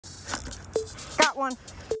one.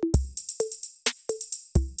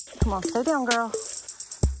 Come on, stay down, girl.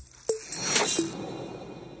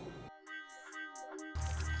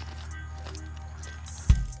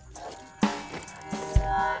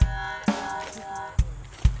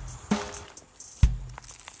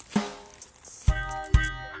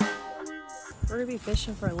 We're gonna be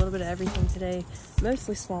fishing for a little bit of everything today,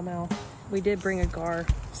 mostly smallmouth. We did bring a gar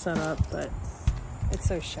set up, but it's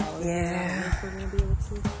so shallow. Yeah. I don't know if we're gonna be able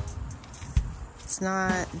to. It's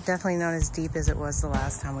definitely not as deep as it was the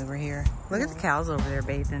last time we were here. Look at the cows over there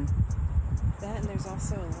bathing. That, and there's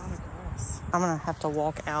also a lot of grass. I'm gonna have to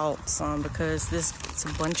walk out some because it's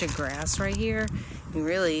a bunch of grass right here. You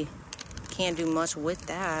really can't do much with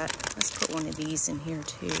that. Let's put one of these in here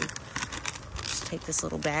too. Just take this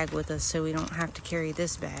little bag with us so we don't have to carry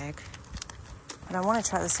this bag. But I want to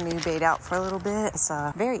try this new bait out for a little bit. It's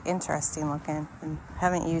very interesting looking and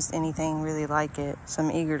haven't used anything really like it. So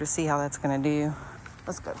I'm eager to see how that's gonna do.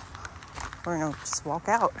 Let's go. We're gonna just walk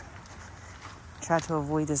out. Try to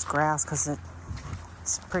avoid this grass because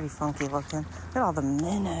it's pretty funky looking. Look at all the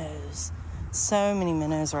minnows. So many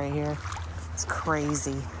minnows right here. It's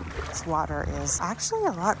crazy. This water is actually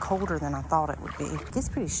a lot colder than I thought it would be. It gets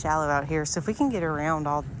pretty shallow out here. So if we can get around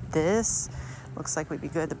all this, looks like we'd be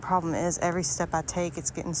good. The problem is every step I take, it's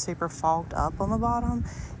getting super fogged up on the bottom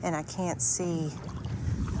and I can't see.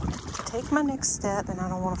 Take my next step and I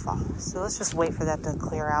don't want to fall. So let's just wait for that to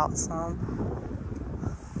clear out some.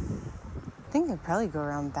 I think I'd probably go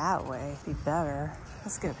around that way. It'd be better.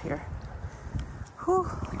 Let's get up here.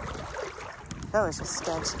 Whew. That was just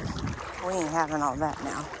sketchy. We ain't having all that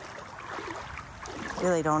now.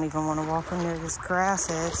 Really don't even want to walk near this grass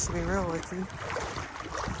edge, to be real with you.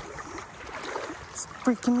 It's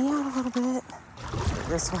freaking me out a little bit.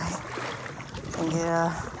 This way. I think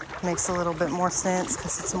it makes a little bit more sense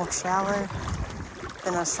because it's more shallow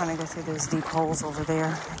than us trying to go through those deep holes over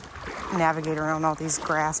there. Navigate around all these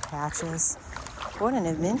grass patches. What an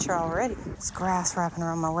adventure already. It's grass wrapping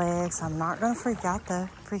around my legs. I'm not gonna freak out though.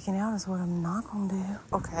 Freaking out is what I'm not gonna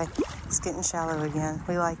do. Okay, it's getting shallow again.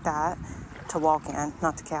 We like that. To walk in,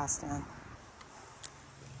 not to cast in. I'm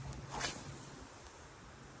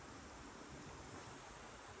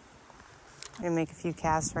gonna make a few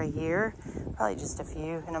casts right here. Probably just a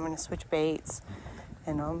few, and I'm gonna switch baits.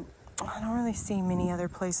 And I don't really see many other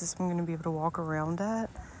places I'm gonna be able to walk around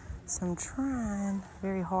at. So I'm trying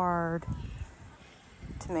very hard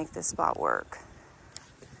to make this spot work.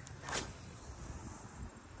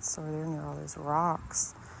 So they're near all those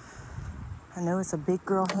rocks. I know it's a big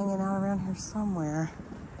girl hanging out around here somewhere.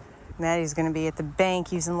 Maddie's gonna be at the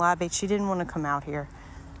bank using live bait. She didn't want to come out here.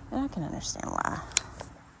 And I can understand why.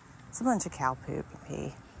 It's a bunch of cow poop and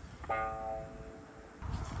pee.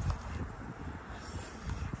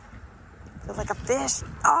 Feels like a fish.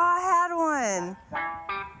 Oh, I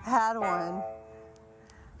had one.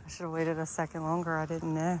 I should have waited a second longer. I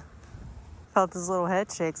didn't know. Felt his little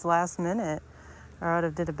head shakes last minute. Or I'd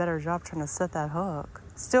have did a better job trying to set that hook.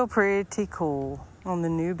 Still pretty cool on the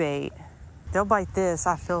new bait. They'll bite this.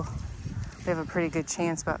 I feel we have a pretty good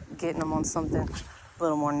chance about getting them on something a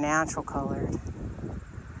little more natural colored.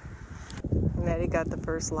 Maddie got the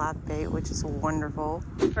first live bait, which is wonderful.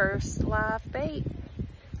 First live bait.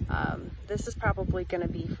 This is probably gonna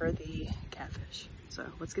be for the catfish. So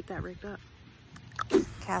let's get that rigged up.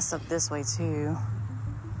 Cast up this way too.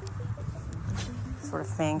 Sort of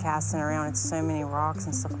fan casting around. It's so many rocks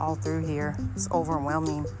and stuff all through here. It's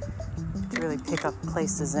overwhelming to really pick up a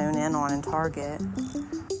place to zone in on and target.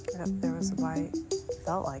 Right up there was a bite.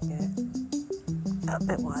 Felt like it. Up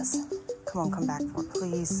it was. Come on, come back for it,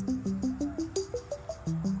 please.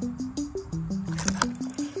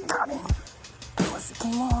 Got him. Unless he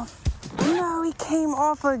came off. No, he came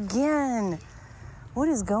off again. What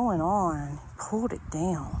is going on? Pulled it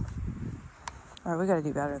down. All right, we gotta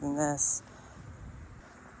do better than this.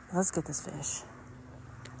 Let's get this fish.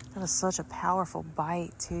 That was such a powerful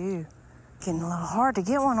bite too. Getting a little hard to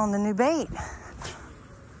get one on the new bait.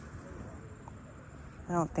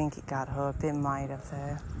 I don't think it got hooked. It might have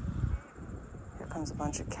though. Here comes a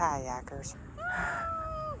bunch of kayakers.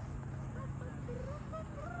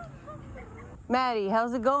 Maddie,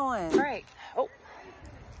 how's it going? All right. Oh,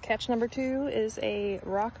 catch number 2 is a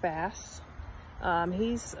rock bass.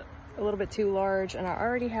 He's a little bit too large, and I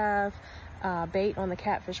already have bait on the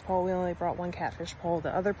catfish pole. We only brought one catfish pole. The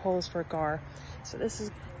other pole is for gar. So this is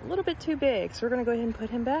a little bit too big. So we're gonna go ahead and put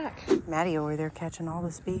him back. Maddie over there catching all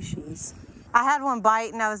the species. I had one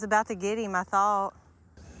bite and I was about to get him, I thought.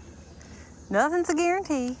 Nothing's a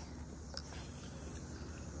guarantee.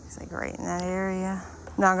 He's like right in that area.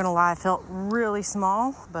 Not gonna lie, it felt really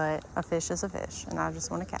small, but a fish is a fish and I just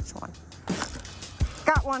wanna catch one.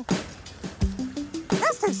 Got one.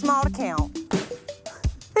 That's too small to count.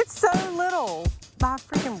 It's so little. My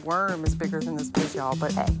freaking worm is bigger than this fish, y'all,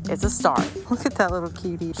 but hey, it's a start. Look at that little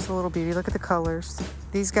cutie, just a little beauty. Look at the colors.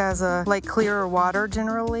 These guys like clearer water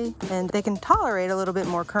generally, and they can tolerate a little bit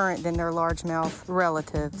more current than their largemouth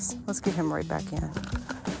relatives. Let's get him right back in.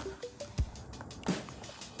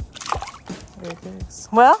 There it goes.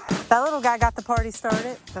 Well, that little guy got the party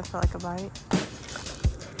started. That felt like a bite.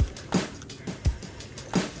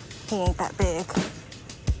 He ain't that big,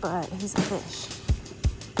 but he's a fish.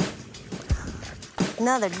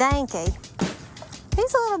 Another danky.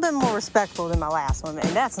 He's a little bit more respectful than my last one, and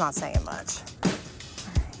that's not saying much. All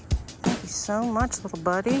right. Thank you so much, little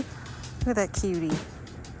buddy. Look at that cutie.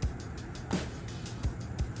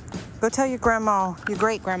 Go tell your grandma, your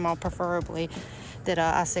great-grandma preferably, that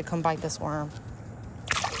I said come bite this worm.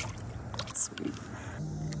 Sweet.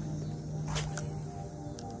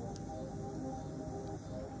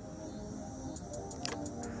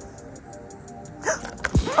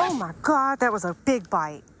 Oh my God, that was a big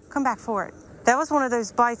bite. Come back for it. That was one of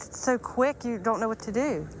those bites that's so quick you don't know what to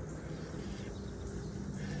do.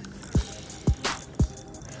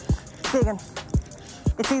 Big one.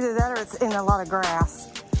 It's either that or it's in a lot of grass.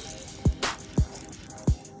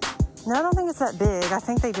 No, I don't think it's that big. I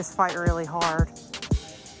think they just fight really hard.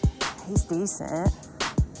 He's decent.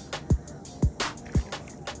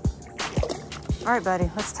 All right, buddy,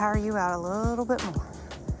 let's tire you out a little bit more.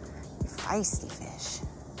 You feisty fish.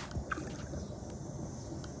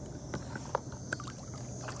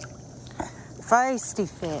 Feisty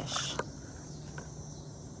fish.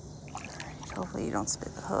 All right, hopefully you don't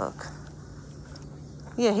spit the hook.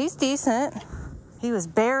 Yeah, he's decent. He was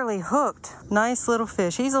barely hooked. Nice little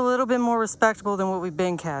fish. He's a little bit more respectable than what we've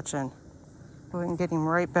been catching. We can get him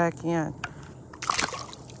right back in.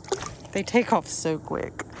 They take off so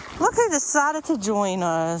quick. Look who decided to join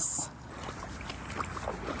us.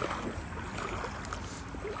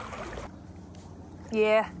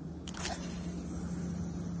 Yeah.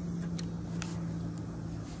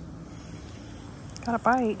 Got a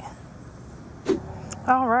bite.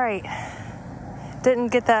 All right. Didn't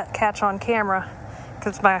get that catch on camera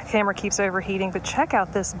because my camera keeps overheating, but check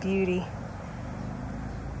out this beauty.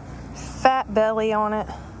 Fat belly on it.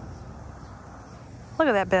 Look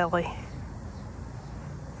at that belly.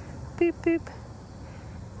 Boop, boop.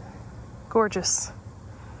 Gorgeous.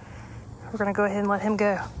 We're gonna go ahead and let him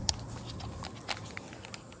go.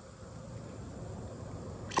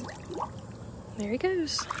 There he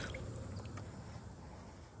goes.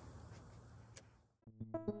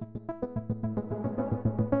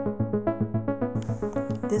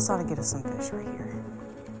 This ought to get us some fish right here.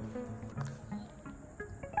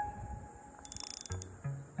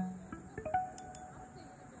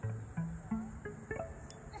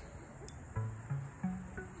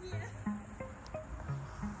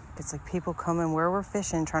 It's like people coming where we're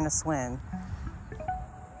fishing trying to swim.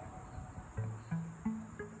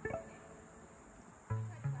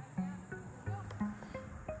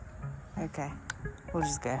 Okay, we'll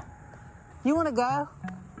just go. You want to go?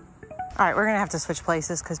 All right, we're gonna have to switch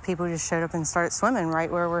places because people just showed up and started swimming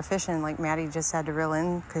right where we're fishing. Like Maddie just had to reel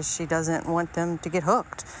in because she doesn't want them to get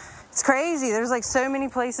hooked. It's crazy. There's like so many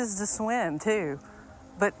places to swim too.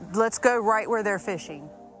 But let's go right where they're fishing.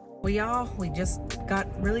 Well, y'all, we just got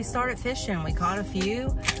really started fishing. We caught a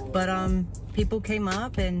few, but people came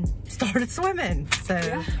up and started swimming. So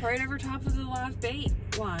yeah, right over top of the live bait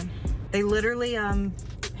line. They literally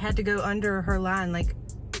had to go under her line, like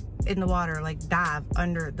in the water, like dive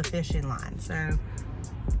under the fishing line. So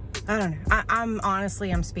I don't know.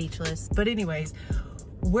 I'm speechless. But anyways,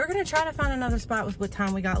 we're gonna try to find another spot with what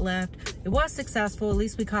time we got left. It was successful. At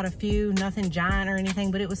least we caught a few, nothing giant or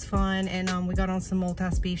anything, but it was fun. And we got on some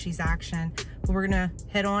multi-species action. But we're gonna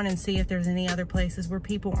head on and see if there's any other places where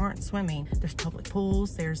people aren't swimming. There's public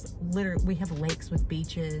pools. There's literally, we have lakes with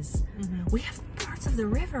beaches. We have parts of the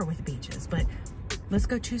river with beaches, but let's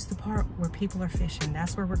go choose the part where people are fishing.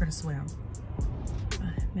 That's where we're gonna swim.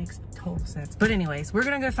 It makes total sense. But anyways, we're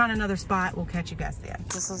gonna go find another spot. We'll catch you guys then.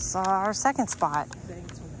 This is our second spot.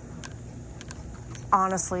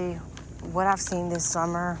 Honestly, what I've seen this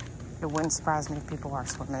summer, it wouldn't surprise me if people are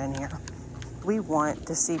swimming in here. We want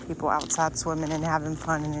to see people outside swimming and having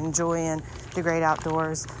fun and enjoying the great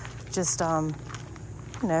outdoors. Just, you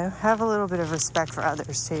know, have a little bit of respect for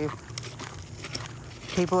others too.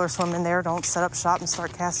 People are swimming there, don't set up shop and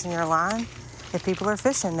start casting your line. If people are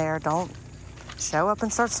fishing there, don't show up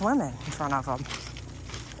and start swimming in front of them.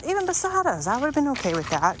 Even beside us, I would have been okay with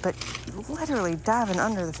that, but literally diving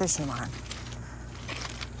under the fishing line.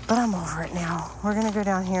 But I'm over it now. We're gonna go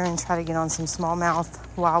down here and try to get on some smallmouth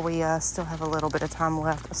while we still have a little bit of time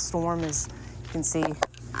left. A storm is, you can see,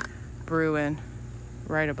 brewing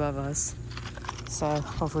right above us. So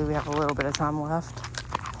hopefully we have a little bit of time left.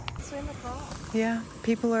 Swim across. Yeah,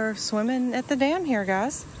 people are swimming at the dam here,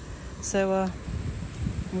 guys. So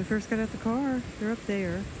when we first got out the car, they're up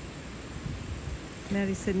there.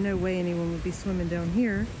 Maddie said no way anyone would be swimming down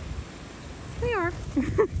here. They are.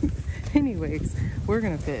 Anyways, we're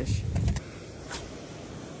gonna fish.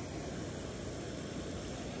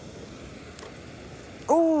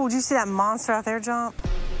 Oh, did you see that monster out there jump?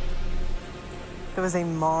 It was a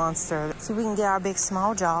monster. See if we can get our big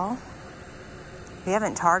small jaw. We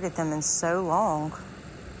haven't targeted them in so long.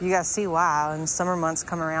 You guys see why. When summer months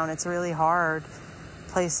come around, it's really hard.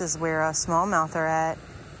 Places where smallmouth are at.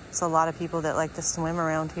 It's a lot of people that like to swim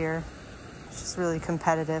around here. It's just really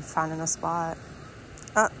competitive finding a spot.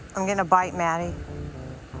 Oh, I'm getting a bite, Maddie.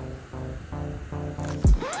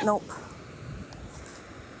 Nope.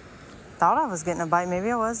 Thought I was getting a bite,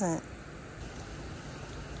 maybe I wasn't.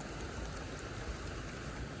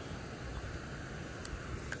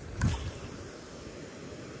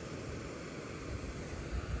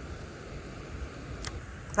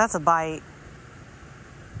 That's a bite.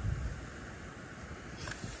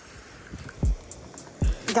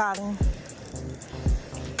 Got him.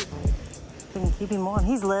 Couldn't keep him on.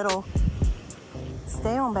 He's little.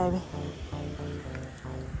 Stay on, baby.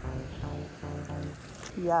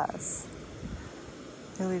 Yes.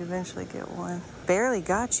 Maybe we'd eventually get one. Barely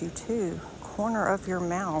got you, too. Corner of your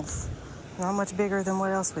mouth. Not much bigger than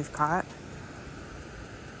what else we've caught.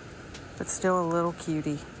 But still a little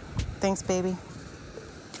cutie. Thanks, baby.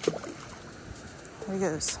 There he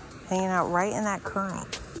goes. Hanging out right in that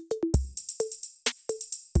current.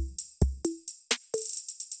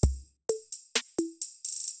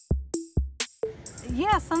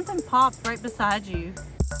 Yeah, something popped right beside you.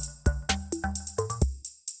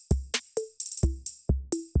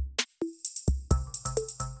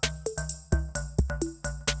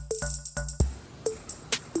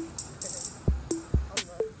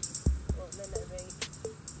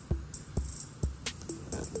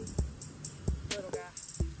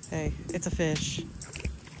 Hey, it's a fish.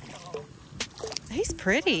 Oh. He's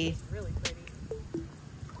pretty. He's really pretty.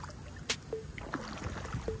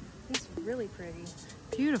 He's really pretty.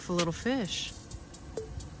 Beautiful little fish.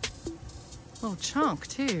 Little chunk,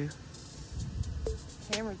 too.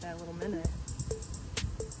 Hammered that little minute.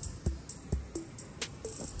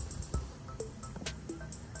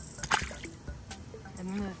 And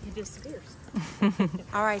then he disappears.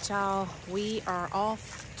 All right, y'all. We are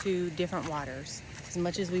off to different waters. As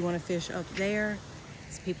much as we want to fish up there,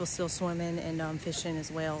 there's people still swimming and fishing as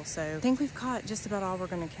well. So I think we've caught just about all we're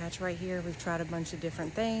going to catch right here. We've tried a bunch of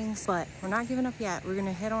different things, but we're not giving up yet. We're going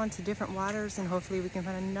to head on to different waters and hopefully we can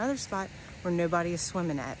find another spot where nobody is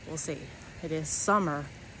swimming at. We'll see. It is summer.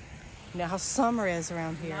 You know how summer is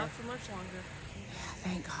around here. Not for much longer. Yeah,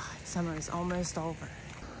 thank God. Summer is almost over.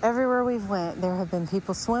 Everywhere we've went, there have been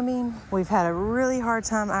people swimming. We've had a really hard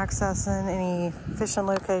time accessing any fishing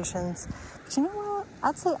locations. But you know what?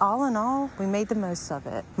 I'd say all in all, we made the most of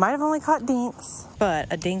it. Might have only caught dinks, but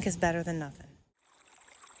a dink is better than nothing.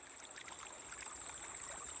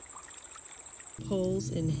 Poles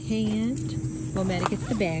in hand. Well, Maddie gets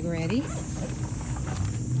the bag ready.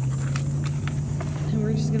 And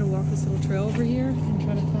we're just gonna walk this little trail over here and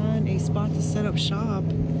try to find a spot to set up shop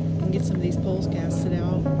and get some of these poles casted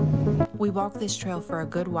out. We walked this trail for a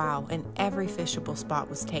good while and every fishable spot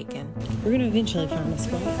was taken. We're gonna eventually find a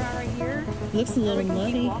spot. Right here. Looks a little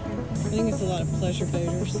muddy. I think it's a lot of pleasure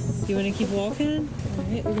boaters. You wanna keep walking? All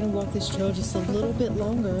right, we're gonna walk this trail just a little bit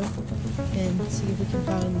longer and see if we can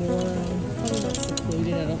find more, probably not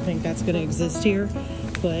secluded. I don't think that's gonna exist here,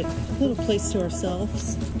 but a little place to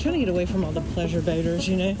ourselves. I'm trying to get away from all the pleasure boaters,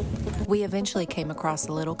 you know? We eventually came across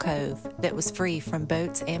a little cove that was free from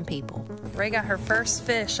boats and people. Ray got her first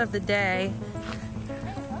fish of the day.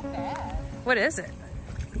 What is it?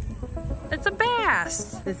 It's a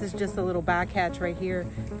bass. This is just a little bycatch right here,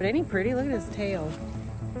 but ain't he pretty? Look at his tail.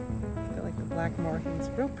 Got like the black markings.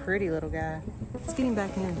 Real pretty little guy. Let's get him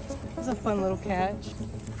back in. It's a fun little catch.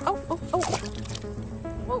 Oh.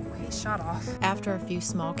 Whoa, he shot off. After a few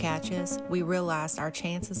small catches, we realized our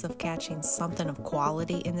chances of catching something of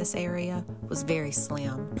quality in this area was very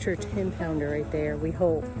slim. It's your 10-pounder right there, we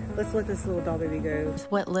hope. Let's let this little dog baby go. With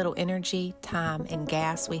what little energy, time, and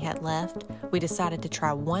gas we had left, we decided to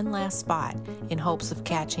try one last spot in hopes of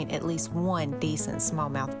catching at least one decent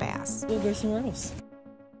smallmouth bass. We'll go somewhere else.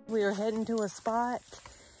 We are heading to a spot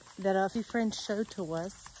that a few friends showed to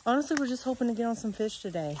us. Honestly, we're just hoping to get on some fish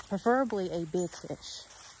today, preferably a big fish.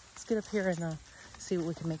 Let's get up here and see what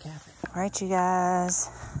we can make happen. All right, you guys,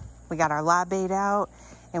 we got our live bait out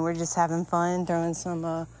and we're just having fun throwing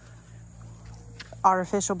some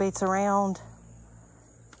artificial baits around,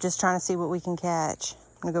 just trying to see what we can catch.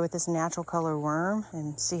 I'm gonna go with this natural color worm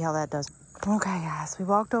and see how that does. Okay guys, we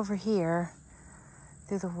walked over here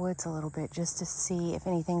through the woods a little bit just to see if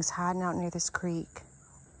anything's hiding out near this creek.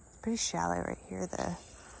 It's pretty shallow right here though.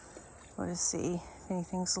 We'll just see if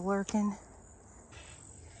anything's lurking.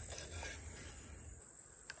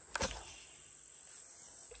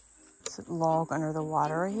 It's a log under the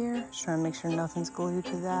water right here. Just trying to make sure nothing's glued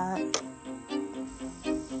to that.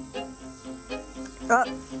 Oh,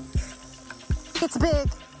 it's big.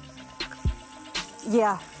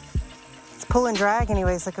 Yeah, it's pull and drag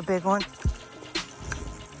anyways, like a big one.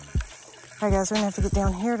 All right guys, we're gonna have to get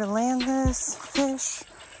down here to land this fish.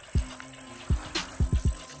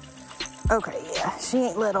 Okay, yeah, she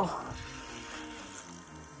ain't little.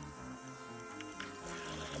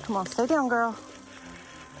 Come on, stay down, girl.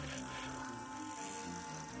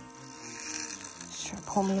 She's trying to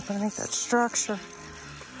pull me up underneath that structure.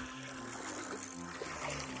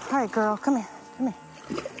 All right, girl, come here, come here,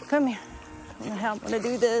 come here. I don't know how I'm gonna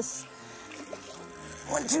do this.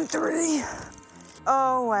 1, 2, 3.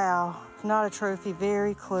 Oh, wow. Not a trophy,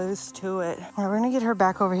 very close to it. All right, we're gonna get her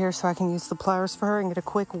back over here so I can use the pliers for her and get a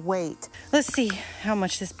quick weight. Let's see how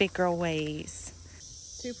much this big girl weighs.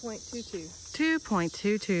 2.22.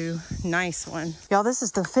 2.22, nice one. Y'all, this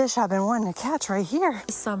is the fish I've been wanting to catch right here.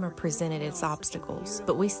 The summer presented its obstacles,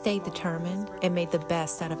 but we stayed determined and made the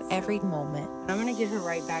best out of every moment. I'm gonna get her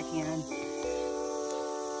right back in.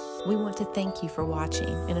 We want to thank you for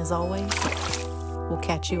watching, and as always, we'll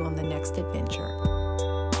catch you on the next adventure.